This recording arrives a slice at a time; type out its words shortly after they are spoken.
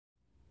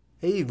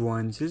Hey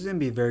everyone, this is going to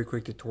be a very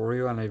quick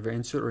tutorial on how to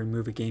insert or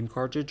remove a game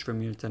cartridge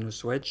from your Nintendo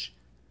Switch.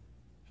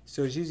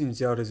 So it's using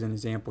Zeld as an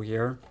example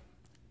here.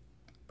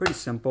 Pretty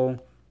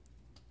simple.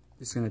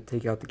 Just going to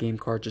take out the game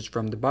cartridge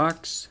from the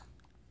box.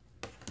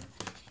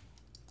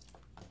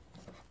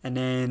 And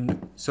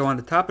then, so on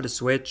the top of the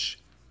Switch,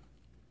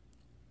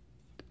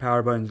 the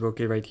power button is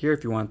located right here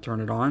if you want to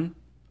turn it on.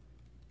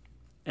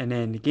 And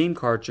then the game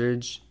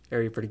cartridge,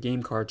 area for the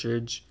game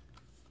cartridge,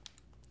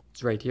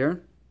 is right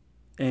here.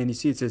 And you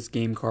see it says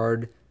game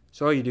card.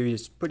 So all you do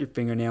is put your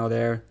fingernail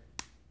there,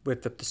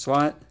 lift up the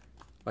slot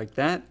like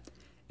that.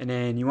 And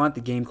then you want the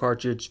game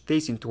cartridge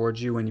facing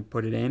towards you when you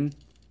put it in.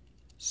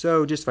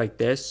 So just like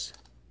this.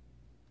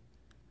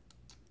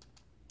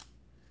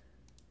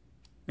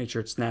 Make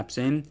sure it snaps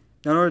in.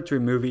 Now in order to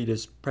remove it, you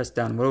just press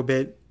down a little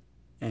bit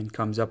and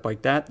comes up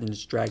like that. Then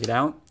just drag it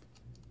out.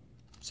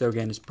 So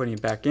again, just putting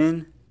it back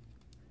in.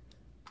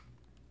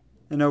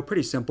 I know,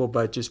 pretty simple,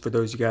 but just for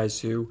those of you guys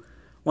who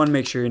want to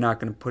make sure you're not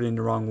going to put it in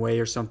the wrong way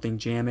or something,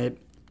 jam it.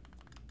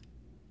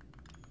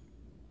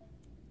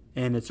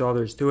 And that's all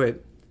there is to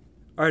it.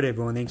 Alright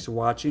everyone, thanks for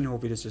watching.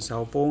 Hopefully this is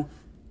helpful.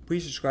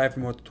 Please subscribe for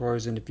more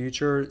tutorials in the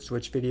future,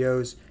 Switch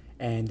videos,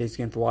 and thanks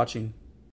again for watching.